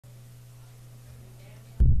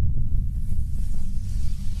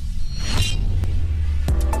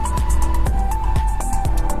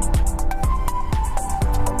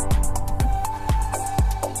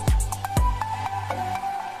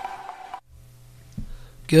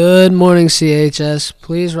Good morning, CHS.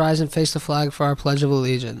 Please rise and face the flag for our Pledge of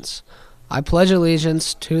Allegiance. I pledge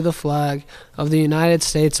allegiance to the flag of the United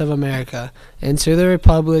States of America and to the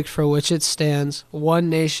republic for which it stands, one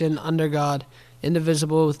nation under God,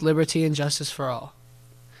 indivisible, with liberty and justice for all.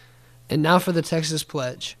 And now for the Texas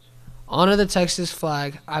Pledge. Honor the Texas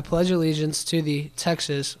flag. I pledge allegiance to the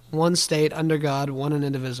Texas, one state under God, one and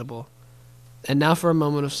indivisible. And now for a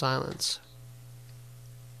moment of silence.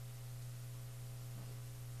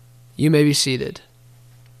 You may be seated.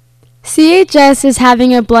 CHS is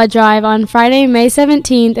having a blood drive on Friday, May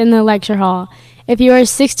 17th in the lecture hall. If you are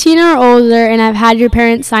 16 or older and have had your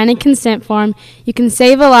parents sign a consent form, you can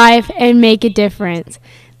save a life and make a difference.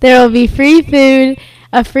 There will be free food,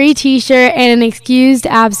 a free t-shirt, and an excused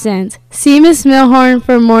absence. See Ms. Milhorn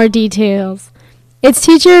for more details. It's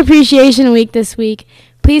Teacher Appreciation Week this week.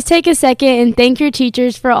 Please take a second and thank your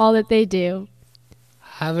teachers for all that they do.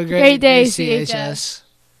 Have a great day, CHS.